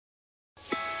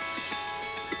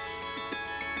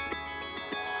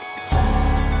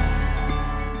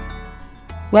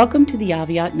Welcome to the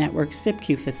Aviat Network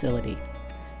SIPQ facility.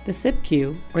 The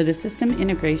SIPQ, or the System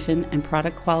Integration and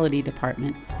Product Quality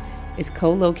Department, is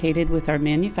co-located with our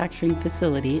manufacturing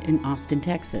facility in Austin,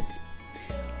 Texas.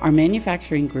 Our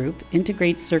manufacturing group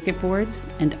integrates circuit boards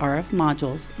and RF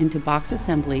modules into box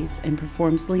assemblies and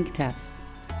performs link tests.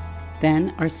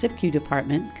 Then, our SIPQ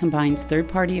department combines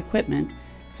third-party equipment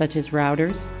such as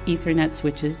routers, Ethernet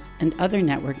switches, and other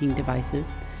networking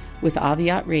devices with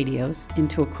Aviat radios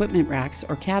into equipment racks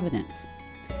or cabinets.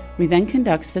 We then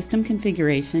conduct system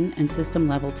configuration and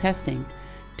system-level testing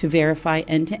to verify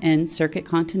end-to-end circuit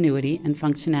continuity and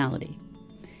functionality.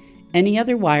 Any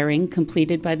other wiring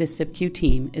completed by the SIPQ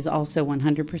team is also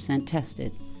 100%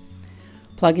 tested.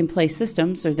 Plug-and-play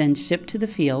systems are then shipped to the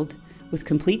field with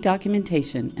complete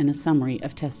documentation and a summary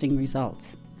of testing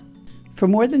results. For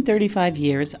more than 35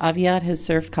 years, Aviat has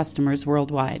served customers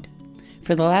worldwide.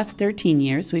 For the last 13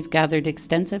 years, we've gathered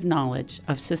extensive knowledge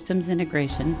of systems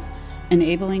integration,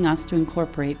 enabling us to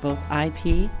incorporate both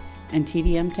IP and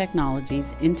TDM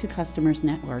technologies into customers'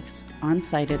 networks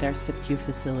on-site at our SIPQ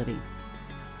facility.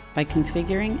 By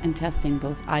configuring and testing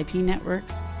both IP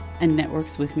networks and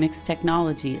networks with mixed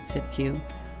technology at SIPQ,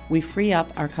 we free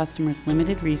up our customers'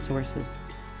 limited resources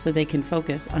so they can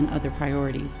focus on other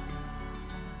priorities.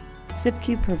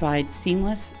 SIPQ provides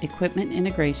seamless equipment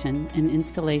integration and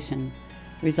installation,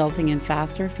 resulting in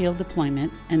faster field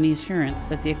deployment and the assurance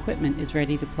that the equipment is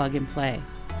ready to plug and play.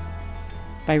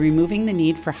 By removing the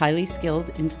need for highly skilled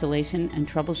installation and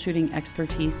troubleshooting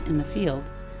expertise in the field,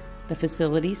 the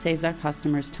facility saves our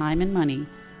customers time and money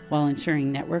while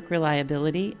ensuring network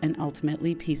reliability and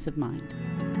ultimately peace of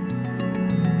mind.